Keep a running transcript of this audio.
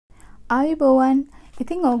ආයුබෝවන්.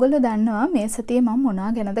 ඉතින් ඕගොල්ලෝ දන්නවා මේ සතියේ මම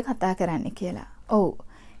මොනවා ගැනද කතා කරන්න කියලා. ඔව්.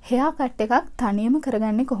 හෙයා කට් එකක් තනියම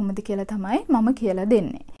කරගන්නේ කොහොමද කියලා තමයි මම කියලා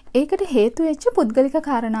දෙන්නේ. ඒකට හේතු වෙච්ච පුද්ගලික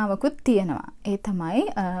කාරණාවකුත් තියෙනවා. ඒ තමයි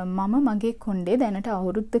මම මගේ කොණ්ඩේ දැනට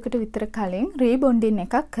අවුරුද්දකට විතර කලින් රීබොන්ඩින්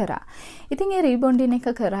එකක් කරා. ඉතින් ඒ රීබොන්ඩින්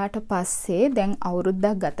එක කරාට පස්සේ දැන්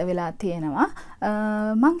අවුරුද්දක් ගත වෙලා තියෙනවා.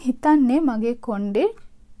 මං හිතන්නේ මගේ කොණ්ඩේ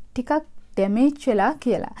ටිකක් ඩැමේජ් වෙලා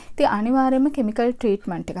කියලා. ඉතින් අනිවාර්යයෙන්ම කෙමිකල්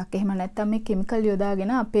ට්‍රීට්මන්ට් එකක්. එහෙම නැත්නම් මේ කෙමිකල්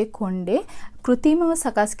යොදාගෙන අපේ කොණ්ඩේ කෘත්‍රිමව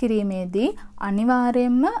සකස් කිරීමේදී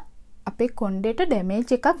අනිවාර්යයෙන්ම අපේ කොණ්ඩේට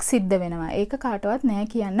ඩැමේජ් එකක් සිද්ධ වෙනවා. ඒක කාටවත් නෑ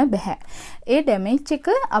කියන්න බෑ. ඒ ඩැමේජ් එක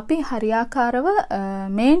අපි හරියාකාරව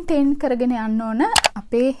මේන්ටේන් කරගෙන යන්න ඕන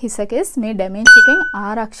අපේ හිසකෙස් මේ ඩැමේජ් එකෙන්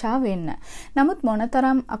ආරක්ෂා වෙන්න. නමුත්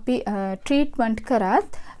මොනතරම් අපි ට්‍රීට්මන්ට්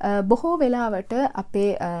කරත් බොහෝ වෙලාවට අපි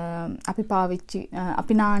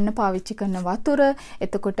නාන්න පාවිච්චි කරන වතුර,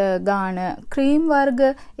 එතකොට ගාන ක්‍රීම් වර්ග,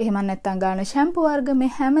 එහෙම නැත්නම් ගාන ෂැම්පු වර්ග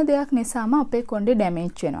මේ හැම දෙයක් නිසාම අපේ කොණ්ඩේ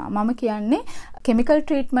ඩැමේජ් වෙනවා. මම කියන්නේ කෙමිකල්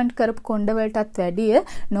ට්‍රීට්මන්ට් කරපු කොණ්ඩ වලටත් වැඩිය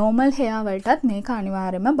නෝමල් හෙයා වලටත් මේක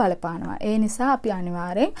අනිවාර්යයෙන්ම බලපානවා. ඒ නිසා අපි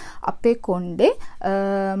අනිවාර්යෙන් අපේ කොණ්ඩේ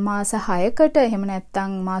මාස 6කට එහෙම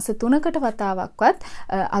නැත්නම් මාස 3කට වතාවක්වත්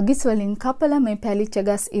අගිස් වලින් කපලා මේ පැලිච්ච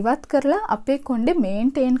ගස් ඉවත් කරලා අපේ කොණ්ඩේ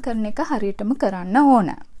මේන්ටේන් කරන එක හරියටම කරන්න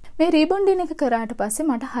ඕන. මේ රීබොන්ඩින් එක කරාට පස්සේ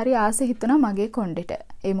මට හරි ආස හිතුණා මගේ කොණ්ඩෙට.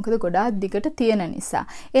 ඒ මොකද ගොඩාක් දිගට තියෙන නිසා.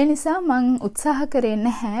 ඒ නිසා මං උත්සාහ කරේ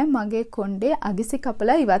නැහැ මගේ කොණ්ඩේ අගිසි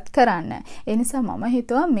කපලා ඉවත් කරන්න. ඒ නිසා මම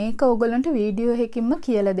හිතුවා මේක ඕගොල්ලන්ට වීඩියෝ එකකින්ම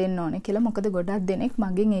කියලා දෙන්න ඕනේ කියලා. මොකද ගොඩක් දෙනෙක්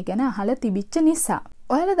මගෙන් ඒ ගැන අහලා තිබිච්ච නිසා.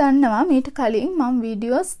 ඔයාලා දන්නවා මීට කලින් මම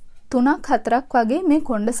වීඩියෝස් 3-4ක් වගේ මේ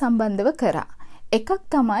කොණ්ඩ සම්බන්ධව කරා. එකක්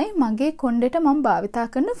තමයි මගේ කොණ්ඩෙට මම භාවිතා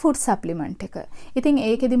කරන ෆුඩ් සප්ලිමන්ට් එක. ඉතින්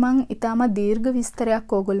ඒකෙදි මම ඊටම දීර්ඝ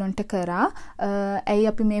විස්තරයක් ඕගොල්ලන්ට කරා. ඇයි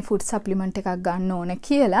අපි මේ ෆුඩ් සප්ලිමන්ට් එකක් ගන්න ඕන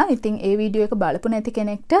කියලා. ඉතින් ඒ වීඩියෝ එක බලපු නැති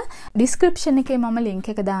කෙනෙක්ට ඩිස්ක්‍රිප්ෂන් එකේ මම ලින්ක්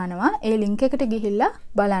එක දානවා. ඒ ලින්ක් එකට ගිහිල්ලා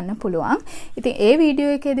බලන්න පුළුවන්. ඉතින් ඒ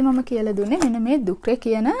වීඩියෝ එකේදී මම කියලා දුන්නේ මෙන්න මේ දුක්රේ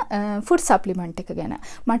කියන ෆුඩ් සප්ලිමන්ට් එක ගැන.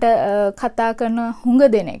 මට කතා කරන හුඟ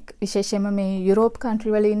දෙනෙක්, විශේෂයෙන්ම මේ යුරෝප්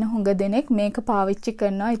කන්ට්‍රි වල ඉන්න හුඟ දෙනෙක් මේක පාවිච්චි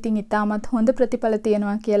කරනවා. ඉතින් ඊටමත් හොඳ ප්‍රතිඵල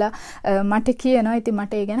තියෙනවා කියලා මට කියනවා. ඉතින්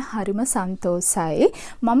මට ඒ ගැන හරිම සන්තෝෂයි.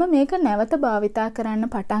 මම මේක නැවත භාවිතා කරන්න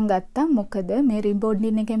පටන් ගත්තා. මොකද මේ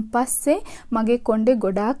රීබොන්ඩින් එකෙන් පස්සේ මගේ කොණ්ඩේ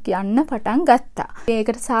ගොඩාක් යන්න පටන් ගත්තා.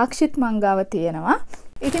 ඒකට සාක්ෂිත් මං ගාව තියෙනවා.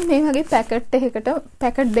 ඉතින් මේ වගේ පැකට්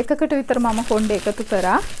දෙකකට විතර මම කොණ්ඩේ එකතු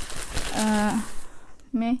කරා.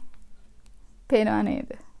 මේ පේනවා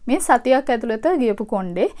නේද? මේ සතියක් ඇතුළත ගියපු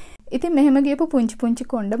කොණ්ඩේ. ඉතින් මෙහෙම ගියපු පුංචි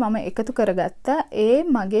කොණ්ඩ මම එකතු කරගත්තා. ඒ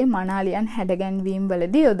මගේ මනාලියන් හැඩගැන්වීම්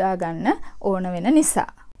වලදී යොදා ගන්න ඕන වෙන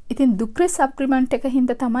නිසා. ඉතින් දුක්රේ සප්ලිමන්ට් එක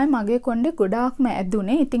හින්දා තමයි මගේ කොණ්ඩේ ගොඩාක්ම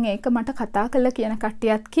ඇදුනේ. ඉතින් ඒක මට කතා කරලා කියන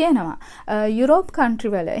කට්ටියත් කියනවා. යුරෝප්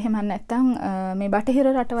කන්ට්‍රි වල එහෙම නැත්නම් මේ බටහිර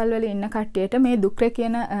රටවල් වල ඉන්න කට්ටියට මේ දුක්රේ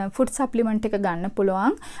කියන ෆුඩ් සප්ලිමන්ට් එක ගන්න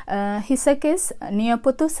පුළුවන්. හිසකෙස්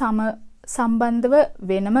නියපොතු සම්බන්ධව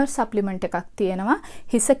වෙනම සප්ලිමන්ට් එකක් තියෙනවා.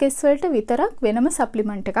 හිසකෙස් වලට විතරක් වෙනම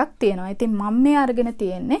සප්ලිමන්ට් එකක් තියෙනවා. ඉතින් මම මේ අරගෙන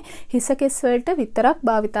තියෙන්නේ හිසකෙස් වලට විතරක්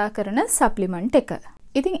භාවිතා කරන සප්ලිමන්ට් එක.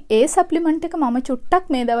 ඉතින් ඒ සප්ලිමන්ට් එක මම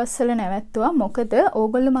චුට්ටක් මේ දවස්වල නැවැත්තුවා. මොකද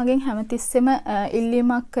ඕගොල්ලෝ මගෙන් හැමතිස්සෙම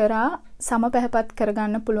ඉල්ලීමක් කරා සම පැහැපත්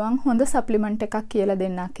කරගන්න පුළුවන් හොඳ සප්ලිමන්ට් එකක් කියලා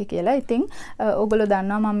දෙන්නක් කියලා. ඉතින් ඕගොල්ලෝ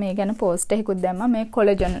දන්නවා මම මේ ගැන පෝස්ට් එකකුත් දැම්මා. මේ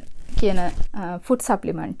කොලජන් කියන ෆුඩ්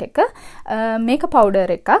සප්ලිමන්ට් එක. මේක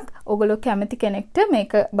පවුඩර් එකක්. ඔයගොල්ලෝ කැමති කෙනෙක්ට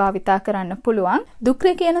මේක භාවිතා කරන්න පුළුවන්.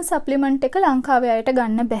 දුක්රේ කියන සප්ලිමන්ට් එක ලංකාවේ අයට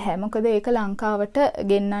ගන්න බෑ. මොකද ඒක ලංකාවට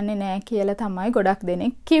ගෙන්නන්නේ නෑ කියලා තමයි ගොඩක්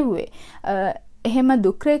දෙනෙක් කිව්වේ. එහෙම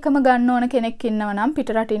දුක්රේකම ගන්න ඕන කෙනෙක් ඉන්නවා නම්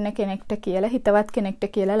පිටරට ඉන්න කෙනෙක්ට කියලා, හිතවත් කෙනෙක්ට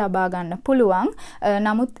කියලා ලබා ගන්න පුළුවන්.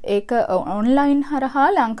 නමුත් ඒක ඔන්ලයින් හරහා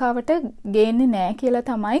ලංකාවට ගේන්නේ නැහැ කියලා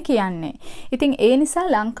තමයි කියන්නේ. ඉතින් ඒ නිසා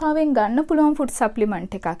ලංකාවෙන් ගන්න පුළුවන් ෆුඩ්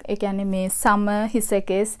සප්ලිමන්ට් එකක්. ඒ කියන්නේ මේ සම,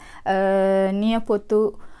 හිසකෙස්, නියපොතු,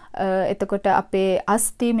 එතකොට අපේ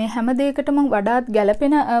අස්ති මේ හැම දෙයකටම වඩාත්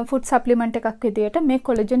ගැළපෙන ෆුඩ් සප්ලිමන්ට් එකක් විදියට මේ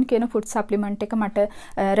කොලජන් කියන ෆුඩ් සප්ලිමන්ට් එක මට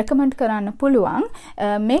රෙකමන්ඩ් කරන්න පුළුවන්.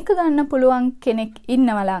 මේක ගන්න පුළුවන් කෙනෙක්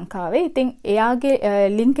ඉන්නවා ලංකාවේ. ඉතින් එයාගේ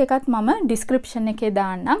ලින්ක් එකත් මම ඩිස්ක්‍රිප්ෂන් එකේ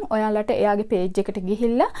දාන්නම්. ඔයාලට එයාගේ පේජ් එකට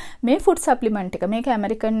ගිහිල්ලා මේ ෆුඩ් සප්ලිමන්ට් එක, මේක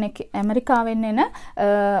ඇමරිකාවෙන් එන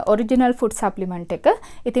ඔරිජිනල් ෆුඩ් සප්ලිමන්ට් එක.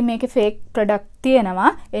 ඉතින් මේකේ ෆේක් ප්‍රොඩක්ට්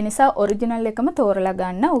තියෙනවා. ඒ නිසා ඔරිජිනල් එකම තෝරලා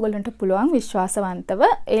ගන්න ඕගොල්ලන්ට පුළුවන් විශ්වාසවන්තව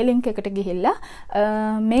ලින්ක් එකට ගිහිල්ලා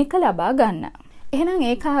මේක ලබා ගන්න. එහෙනම්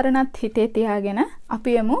ඒ කාරණාත් හිතේ තියාගෙන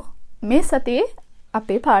අපි යමු මේ සතියේ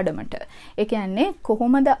අපේ පාඩමට. ඒ කියන්නේ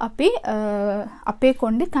කොහොමද අපි අපේ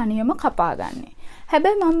කොණ්ඩේ තනියම කපාගන්නේ.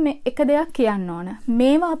 හැබැයි මම එක දෙයක් කියන්න ඕන.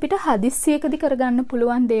 මේවා අපිට හදිස්සියකදී කරගන්න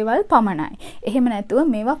පුළුවන් දේවල් පමණයි. එහෙම නැතුව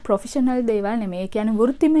මේවා ප්‍රොෆෙෂනල් දේවල් නෙමෙයි. ඒ කියන්නේ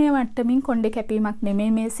වෘත්තිමය මට්ටමින් කොණ්ඩේ කැපීමක්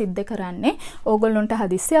නෙමෙයි මේ සිද්ධ කරන්නේ. ඕගොල්ලොන්ට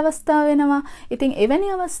හදිස්සි අවස්ථාව වෙනවා. ඉතින්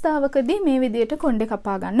එවැනි අවස්ථාවකදී මේ විදියට කොණ්ඩේ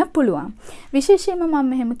කපා ගන්න පුළුවන්. විශේෂයෙන්ම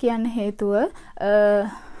මම මෙහෙම කියන්න හේතුව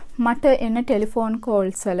මට එන ටෙලිෆෝන්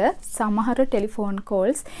කෝල්ස් වල සමහර ටෙලිෆෝන්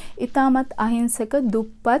කෝල්ස් ඉතාමත් අහිංසක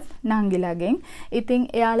දුප්පත් නංගිලාගෙන්. ඉතින්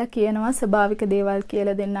එයාලා කියනවා ස්වභාවික දේවල්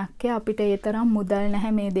කියලා දෙන්නක් අපිට ඒ තරම් මුදල්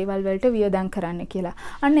නැහැ මේ දේවල් වලට වියදම් කරන්න කියලා.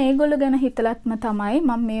 අන්න ඒගොල්ලෝ ගැන හිතලත්ම තමයි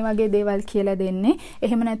මම මේ වගේ දේවල් කියලා දෙන්නේ.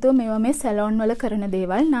 එහෙම නැතුව මේවා මේ සැලොන් වල කරන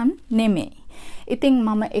දේවල් නම් නෙමෙයි. ඉතින්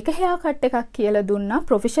මම එක හෙයා කට් එකක් කියලා දුන්නා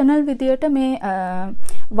ප්‍රොෆෙෂනල් විදියට මේ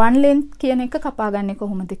වන් ලෙන්ත් කියන එක කපාගන්නේ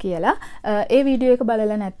කොහොමද කියලා. ඒ වීඩියෝ එක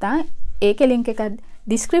බලලා නැත්නම් ඒකේ ලින්ක් එක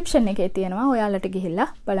ඩිස්ක්‍රිප්ෂන් එකේ තියෙනවා. ඔයාලට ගිහිල්ලා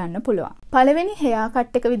බලන්න පුළුවන්. පළවෙනි හෙයා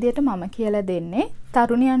කට් එක විදියට මම කියලා දෙන්නේ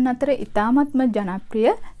තරුණියන් අතර ඉතාමත්ම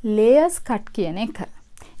ජනප්‍රිය ලේයර්ස් කට් කියන එක.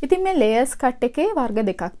 ඉතින් මේ ලේයර්ස් කට් එකේ වර්ග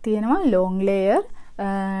දෙකක් තියෙනවා. Long layer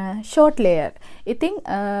short layer. ඉතින්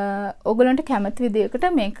ඔයගලන්ට කැමති විදිහකට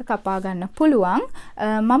මේක කපා ගන්න පුළුවන්.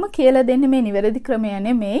 මම කියලා දෙන්නේ මේ නිවැරදි ක්‍රමය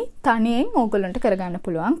නෙමෙයි, තනියෙන් ඔයගලන්ට කරගන්න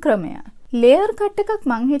පුළුවන් ක්‍රමය. ලේයර් කට් එකක්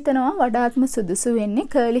මං හිතනවා වඩාත්ම සුදුසු වෙන්නේ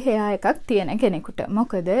කර්ලි හෙයා එකක් තියෙන කෙනෙකුට.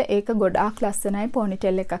 මොකද ඒක ගොඩාක් ලස්සනයි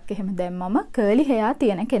පොනිටෙල් එකක් එහෙම දැම්මම කර්ලි හෙයා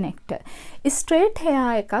තියෙන කෙනෙක්ට. ස්ට්‍රේට්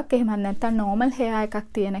හෙයා එකක් එහෙම නැත්නම් නෝමල් හෙයා එකක්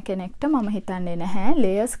තියෙන කෙනෙක්ට මම හිතන්නේ නැහැ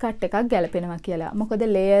ලේයර්ස් කට් එකක් ගැලපෙනවා කියලා. මොකද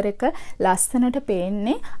ලේයර් එක ලස්සනට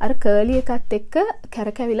පේන්නේ අර කර්ලි එකත් එක්ක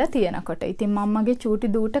කැරකැවිලා තියෙනකොට. ඉතින් මම්මගේ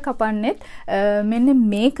චූටි දූට කපන්නෙත් මෙන්න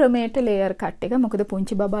මේ ක්‍රමයට ලේයර් කට් එක. මොකද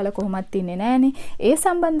පුංචි බබාලා කොහොමත් ඉන්නේ නැහනේ. ඒ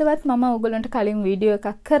සම්බන්ධවත් මම ඔයගලන්ට කලින් වීඩියෝ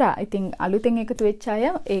එකක් කරා. ඉතින් අලුතෙන් එකතු වෙච්ච අය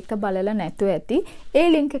ඒක බලලා නැතුව ඇති. ඒ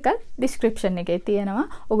ලින්ක් එක ඩිස්ක්‍රිප්ෂන් එකේ තියෙනවා.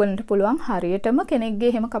 ඔයගලන්ට පුළුවන් හරියටම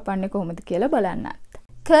කෙනෙක්ගේ එහෙම කපන්නේ කොහොමද කියලා බලන්නත්.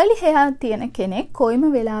 කර්ලි හෙයා තියෙන කෙනෙක් කොයිම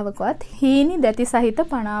වෙලාවකවත් හීනි දැති සහිත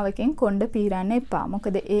පණාවකින් කොණ්ඩ පීරන්න එපා.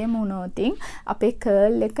 මොකද ඒ මොනෝතින් අපේ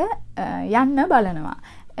කර්ල් එක යන්න බලනවා.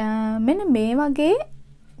 මෙන්න මේ වගේ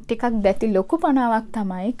ටිකක් දැති ලොකු පණාවක්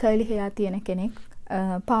තමයි කර්ලි හෙයා තියෙන කෙනෙක්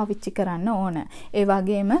පාවිච්චි කරන්න ඕන. ඒ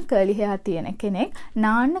වගේම කර්ලි හෙයා තියෙන කෙනෙක්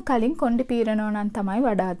නාන්න කලින් කොණ්ඩේ පීරනවා නම් තමයි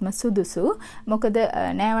වඩාත්ම සුදුසු. මොකද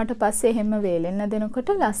නෑවට පස්සේ එහෙම වේලෙන්න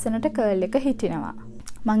දෙනකොට ලස්සනට කර්ල් එක හිටිනවා.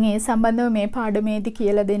 මම ඒ සම්බන්ධව මේ පාඩමේදී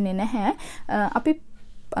කියලා දෙන්නේ නැහැ. අපි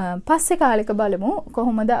පස්සේ කාලෙක බලමු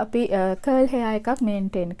කොහොමද අපි කර්ල් හෙයා එකක්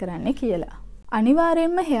මේන්ටේන් කරන්න කියලා.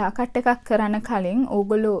 අනිවාර්යයෙන්ම හෙයා කට් එකක් කරන්න කලින්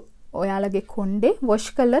ඕගොල්ලෝ ඔයාලගේ කොණ්ඩේ වොෂ්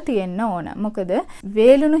කරලා තියෙන්න ඕන. මොකද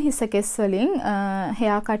වේලුණු හිසකෙස් වලින්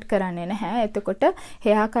හෙයා කට් කරන්නේ නැහැ. එතකොට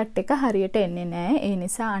හෙයා කට් එක හරියට එන්නේ නැහැ. ඒ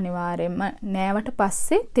නිසා අනිවාර්යයෙන්ම නෑවට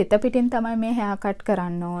පස්සේ තෙත පිටින් තමයි මේ හෙයා කට්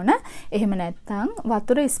කරන්න ඕන. එහෙම නැත්නම්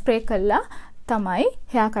වතුර ස්ප්‍රේ කරලා තමයි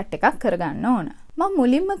හෙයා කට් එකක් කරගන්න ඕන. මම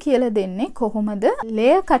මුලින්ම කියලා දෙන්නේ කොහොමද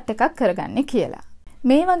ලේයර් කට් එකක් කරගන්නේ කියලා.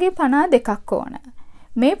 මේ වගේ පණා දෙකක් ඕන.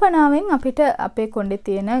 මේ පණාවෙන් අපිට අපේ කොණ්ඩේ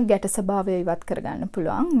තියෙන ගැට ස්වභාවය ඉවත් කරගන්න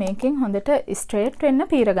පුළුවන්. මේකෙන් හොඳට ස්ට්‍රේට් වෙන්න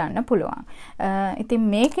පීර ගන්න පුළුවන්. ඉතින්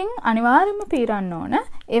මේකෙන් අනිවාර්යයෙන්ම පීරන්න ඕන.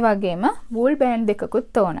 ඒ වගේම වූල් බෑන්ඩ්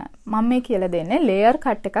දෙකකුත් ඕන. මම මේ කියලා දෙන්නේ ලේයර්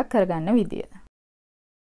කට් එකක් කරගන්න විදිය.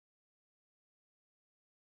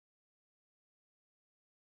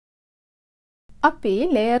 අපි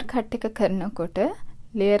ලේයර් කට් එක කරනකොට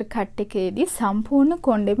ලේයර් කට් එකේදී සම්පූර්ණ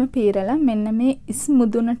කොණ්ඩෙම පීරලා මෙන්න මේ ඉස්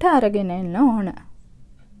මුදුනට අරගෙන එන්න ඕන.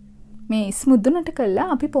 මේ ඉස් මුදුනට කළා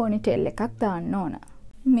අපි පොනිටේල් එකක් දාන්න ඕන.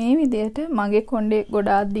 මේ විදිහට මගේ කොණ්ඩේ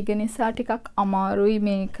ගොඩාක් දිග නිසා ටිකක් අමාරුයි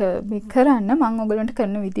මේක කරන්න. මම ඔයගලන්ට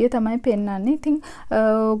කරන විදිය තමයි පෙන්වන්නේ. ඉතින්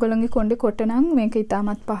ඔයගලන්ගේ කොණ්ඩේ කොට නම් මේක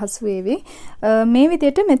ඉතාමත් පහසු වේවි. මේ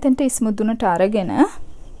විදිහට මෙතෙන්ට ඉස් මුදුනට අරගෙන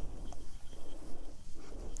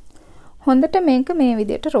හොඳට මේක මේ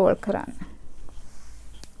විදිහට රෝල් කරන්න.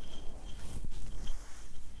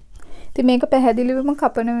 ඉතින් මේක පැහැදිලිවම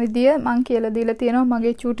කපන විදිය මම කියලා දීලා තියෙනවා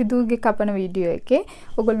මගේ චූටි දූගේ කපන වීඩියෝ එකේ.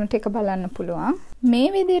 ඕගොල්ලන්ට ඒක බලන්න පුළුවන්.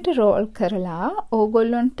 මේ විදිහට රෝල් කරලා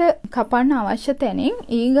ඕගොල්ලන්ට කපන්න අවශ්‍ය තැනින්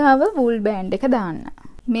ඊගාව වූල් බෑන්ඩ් එක දාන්න.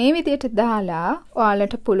 මේ විදිහට දාලා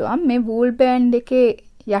ඔයාලට පුළුවන් මේ වූල් බෑන්ඩ් එකේ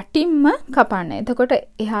යටින්ම කපන්න. එතකොට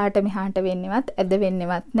එහාට මෙහාට වෙන්නේවත් ඇද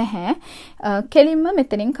වෙන්නේවත් නැහැ. කෙලින්ම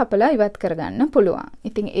මෙතනින් කපලා ඉවත් කරගන්න පුළුවන්.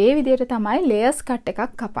 ඉතින් ඒ විදිහට තමයි ලේයර්ස් කට්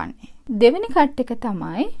එකක් කපන්නේ. දෙවෙනි කට් එක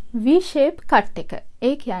තමයි V shape කට් එක.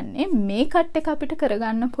 ඒ කියන්නේ මේ කට් එක අපිට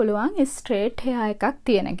කරගන්න පුළුවන් ස්ට්‍රේට් හෙයා එකක්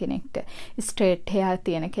තියෙන කෙනෙක්ට. ස්ට්‍රේට් හෙයා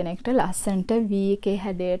තියෙන කෙනෙක්ට ලස්සනට V එකේ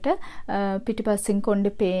හැඩයට පිටිපස්සෙන්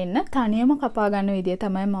කොණ්ඩේ පේන්න තනියම කපා ගන්න විදිය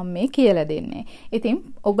තමයි මම මේ කියලා දෙන්නේ. ඉතින්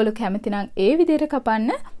ඔයගොල්ලෝ කැමති නම් ඒ විදියට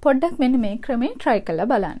කපන්න පොඩ්ඩක් මෙන්න මේ ක්‍රමේ try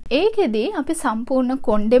කරලා බලන්න. ඒකෙදී අපි සම්පූර්ණ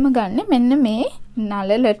කොණ්ඩෙම ගන්න මෙන්න මේ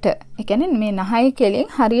නලලට. ඒ කියන්නේ මේ නහය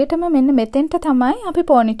කෙලින් හරියටම මෙන්න මෙතෙන්ට තමයි අපි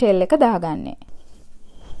පොනිටේල් එක දාගන්නේ.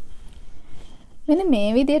 මෙන්න මේ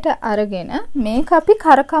විදිහට අරගෙන මේක අපි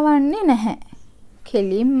කරකවන්නේ නැහැ.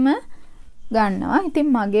 කෙලින්ම ගන්නවා. ඉතින්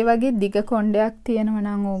මගේ වගේ දිග කොණ්ඩයක් තියෙනවා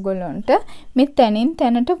නම් ඕගොල්ලන්ට මේ තැනින්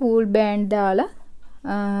තැනට වූල් බෑන්ඩ් දාලා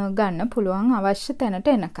ගන්න පුළුවන් අවශ්‍ය තැනට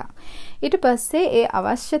එනකම්. ඊට පස්සේ ඒ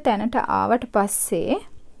අවශ්‍ය තැනට ආවට පස්සේ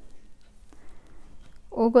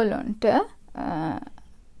ඕගොල්ලන්ට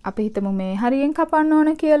අපි හිතමු මේ හරියෙන් කපන්න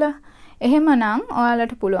ඕන කියලා. එහෙමනම්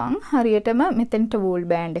ඔයාලට පුළුවන් හරියටම මෙතනට වූල්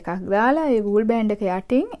බෑන්ඩ් එකක් දාලා ඒ වූල් බෑන්ඩ් එක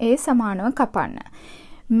යටින් ඒ සමානව කපන්න.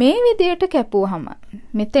 මේ විදියට කැපුවාම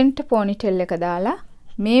මෙතෙන්ට පොනිටෙල් එක දාලා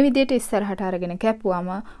මේ විදියට ඉස්සරහට අරගෙන කැපුවාම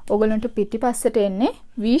ඔයගලන්ට පිටිපස්සට එන්නේ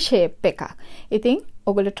V shape එකක්. ඉතින්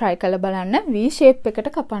ඔයගොල්ලෝ try කරලා බලන්න V shape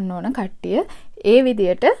එකට කපන්න ඕන කට්ටිය ඒ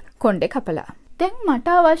විදියට කොණ්ඩේ කපලා. දැන් මට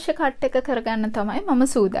අවශ්‍ය කට් එක කරගන්න තමයි මම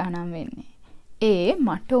සූදානම් වෙන්නේ.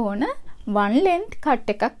 මට ඕන one length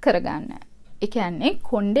කට් එකක් කරගන්න. ඒ කියන්නේ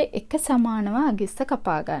කොණ්ඩේ එක සමානව අගිස්ස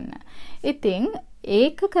කපා ගන්න. ඉතින්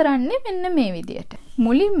ඒක කරන්නේ මෙන්න මේ විදියට.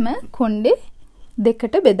 මුලින්ම කොණ්ඩේ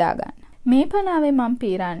දෙකට බෙදා ගන්න. මේ පනාවේ මම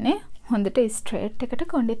පීරන්නේ හොඳට ස්ට්‍රේට් එකට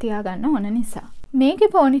කොණ්ඩේ තියාගන්න ඕන නිසා.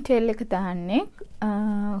 මේකේ පොනිටේල් එක දාන්නේ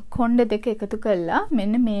කොණ්ඩේ දෙක එකතු කරලා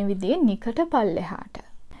මෙන්න මේ විදිහේ නිකට පල්ලෙහාට.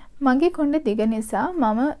 මගේ කොණ්ඩේ දිග නිසා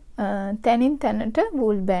මම තැනින් තැනට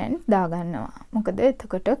වූල් බෑන්ඩ් දාගන්නවා. මොකද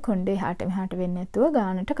එතකොට කොණ්ඩේ එහාට මෙහාට වෙන්නේ නැතුව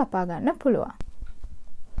ගානට කපා ගන්න පුළුවන්.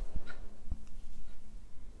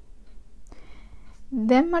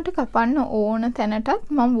 දැන් මට කපන්න ඕන තැනටත්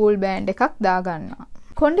මම වූල් බෑන්ඩ් එකක් දාගන්නවා.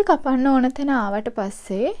 කොණ්ඩේ කපන්න ඕන තැන ආවට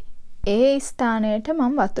පස්සේ ඒ ස්ථානයට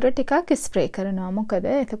මම වතුර ටිකක් ස්ප්‍රේ කරනවා. මොකද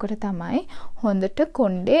එතකොට තමයි හොඳට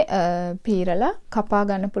කොණ්ඩේ පීරලා කපා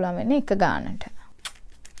ගන්න පුළුවන් වෙන්නේ එක ගානට.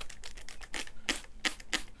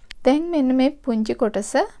 දැන් මෙන්න මේ පුංචි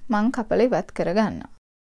කොටස මම කපලා ඉවත් කරගන්නවා.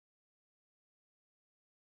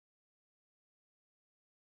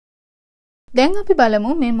 දැන් අපි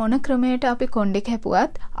බලමු මේ මොන ක්‍රමයකට අපි කොණ්ඩේ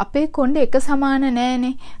කැපුවත් අපේ කොණ්ඩේ එක සමාන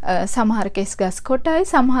නෑනේ. සමහර කෙස් ගස් කොටයි,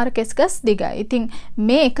 සමහර කෙස් ගස් දිගයි. ඉතින්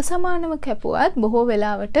මේ එක සමානව කැපුවත් බොහෝ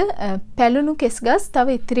වෙලාවට පැලුණු කෙස් ගස්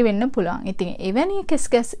තව ඉතිරි වෙන්න පුළුවන්. ඉතින් එවැනි කෙස්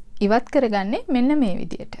ගස් ඉවත් කරගන්නේ මෙන්න මේ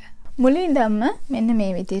විදියට. මුලින්දම මෙන්න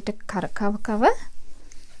මේ විදියට කරකවකව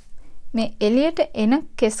මේ එළියට එන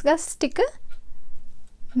කෙස් ගස් ටික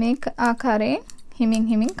මේ ආකාරයෙන් හිමින්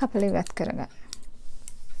හිමින් කපලා ඉවත් කරගන්න.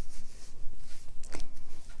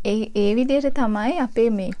 ඒ විදිහට තමයි අපේ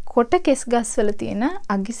මේ කොට කෙස් ගස් වල තියෙන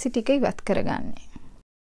අගිසි ටික ඉවත් කරගන්නේ.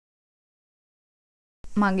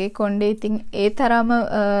 මගේ කොණ්ඩේ ඉතින් ඒ තරම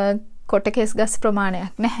කොට කෙස් ගස්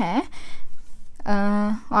ප්‍රමාණයක් නැහැ.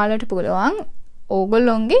 ඔයාලට පුළුවන්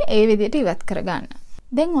ඕගොල්ලොන්ගේ ඒ විදිහට ඉවත් කරගන්න.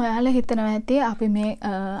 දැන් ඔයාලා හිතනවා ඇති අපි මේ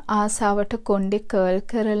ආසාවට කොණ්ඩේ කර්ල්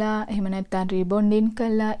කරලා එහෙම නැත්නම් රිබොන්ඩින්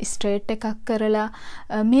කරලා ස්ට්‍රේට් එකක් කරලා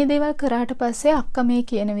මේ දේවල් කරාට පස්සේ අක්කා මේ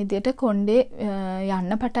කියන විදිහට කොණ්ඩේ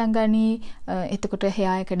යන්න පටන් ගනී. එතකොට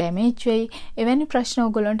හෙයා එක ඩැමේජ් වෙයි. එවැනි ප්‍රශ්න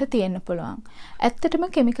ඕගොල්ලන්ට තියෙන්න පුළුවන්. ඇත්තටම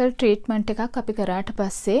කෙමිකල් ට්‍රීට්මන්ට් එකක් අපි කරාට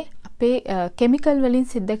පස්සේ අපේ කෙමිකල් වලින්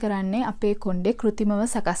සිද්ධ කරන්නේ අපේ කොණ්ඩේ කෘතිමව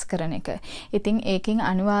සකස් කරන එක. ඉතින් ඒකෙන්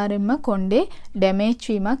අනිවාර්යයෙන්ම කොණ්ඩේ ඩැමේජ්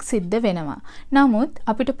වීමක් සිද්ධ වෙනවා. නමුත්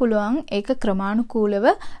අපිට පුළුවන් ඒක ක්‍රමානුකූලව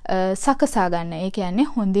සකසා ගන්න. ඒ කියන්නේ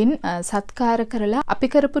හොඳින් සත්කාර කරලා අපි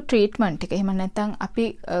කරපු ට්‍රීට්මන්ට් එක එහෙම නැත්නම් අපි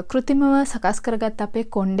කෘතිමව සකස් කරගත් අපේ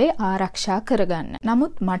කොණ්ඩේ ආරක්ෂා කරගන්න.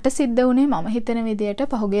 නමුත් මට සිද්ධ වුණේ මම හිතන විදියට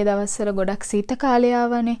පහුගිය දවස්වල ගොඩක් සීත කාලය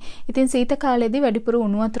ආවනේ. ඉතින් සීත කාලෙදී වැඩිපුර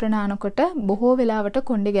උණු වතුර නානකොට බොහෝ වෙලාවට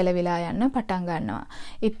කොණ්ඩේ ගැලවිලා යන්න පටන් ගන්නවා.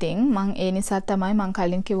 ඉතින් මම ඒ නිසා තමයි මම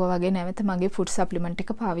කලින් කිව්වා වගේ නැවත මගේ ෆුඩ් සප්ලිමන්ට්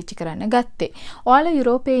එක පාවිච්චි කරන්න ගත්තේ. ඔයාලා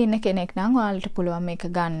යුරෝපයේ ඉන්න කෙනෙක් නම් ඔයාලට පුළුවන් මේක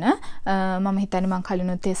ගන්න. මම හිතන්නේ මම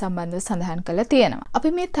කලිනුත් ඒ සම්බන්ධව සඳහන් කරලා තියෙනවා.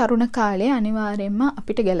 අපි මේ තරුණ කාලේ අනිවාර්යයෙන්ම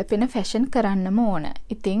අපිට ගැළපෙන ෆැෂන් කරන්නම ඕන.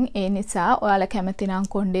 ඉතින් ඒ නිසා ඔයාලා කැමති නම්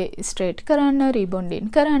කොණ්ඩේ ස්ට්‍රේට් කරන්න,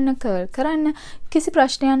 රිබොන්ඩින් කරන්න, කර්ල් කරන්න කිසි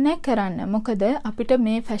ප්‍රශ්නයක් නැහැ කරන්න. මොකද අපිට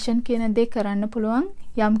මේ ෆැෂන් කියන දේ කරන්න පුළුවන්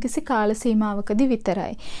යම්කිසි කාල සීමාවකදී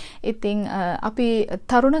විතරයි. ඉතින් අපි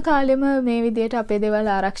තරුණ කාලෙම මේ විදිහට අපේ දේවල්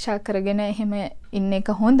ආරක්ෂා කරගෙන එහෙම ඉන්න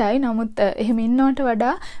එක හොඳයි. නමුත් එහෙම ඉන්නවට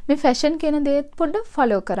වඩා මේ ෆැෂන් කියන දේත් පොඩ්ඩක්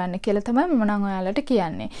ෆලෝ කරන්න කියලා තමයි මම නම් ඔයාලට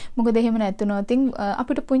කියන්නේ. මොකද එහෙම නැතුනොත්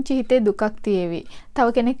අපිට පුංචි හිතේ දුකක් තියෙවි. තව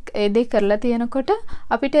කෙනෙක් ඒ දේ කරලා තියෙනකොට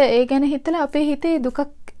අපිට ඒ ගැන හිතලා අපේ හිතේ දුකක්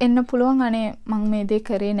එන්න පුළුවන්. අනේ මම මේ දේ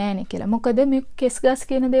කරේ නෑනේ කියලා. මොකද මේ කෙස් ගස්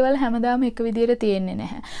කියන දේවල් හැමදාම එක විදිහට තියෙන්නේ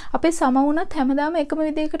නැහැ. අපේ සම වුණත් හැමදාම එකම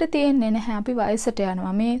විදිහකට තියෙන්නේ නැහැ. අපි වයසට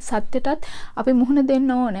යනවා. මේ සත්‍යයටත් අපි මුහුණ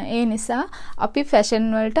දෙන්න ඕන. ඒ නිසා අපි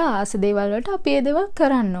ෆැෂන් වලට ආස දේවල් වලට අපි ඒ දේවල්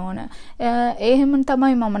කරන්න ඕන. එහෙම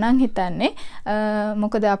තමයි මම නම් හිතන්නේ.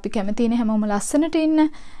 මොකද අපි කැමතිනේ හැමෝම ලස්සනට ඉන්න.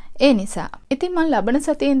 ඒ නිසා ඉතින් මම ලබන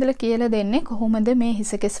සතියේ ඉඳලා කියලා දෙන්නේ කොහොමද මේ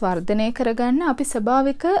හිසකෙස් වර්ධනය කරගන්න අපි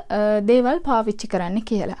ස්වභාවික දේවල් පාවිච්චි කරන්න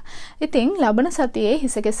කියලා. ඉතින් ලබන සතියේ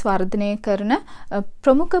හිසකෙස් වර්ධනය කරන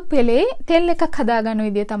ප්‍රමුඛ පෙළේ තෙල් එකක් හදාගන්න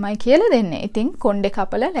විදිය තමයි කියලා දෙන්නේ. ඉතින් කොණ්ඩේ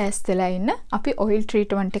කපලා ලෑස්තිලා ඉන්න අපි ඔයිල්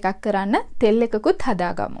ට්‍රීට්මන්ට් එකක් කරන්න තෙල් එකකුත්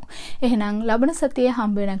හදාගමු. එහෙනම් ලබන සතියේ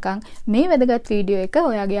හම්බ වෙනකන් මේ වැදගත් වීඩියෝ එක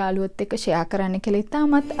ඔයාගේ යාළුවොත් එක්ක ෂෙයා කරන්න කියලා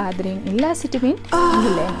ඉතාමත් ආදරෙන් ඉල්ලා සිටිමින්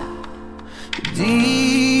ගිහිල්ලා එන්න.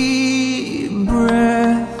 Deep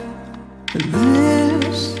breath.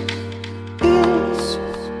 This is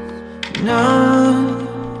not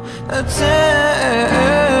a test.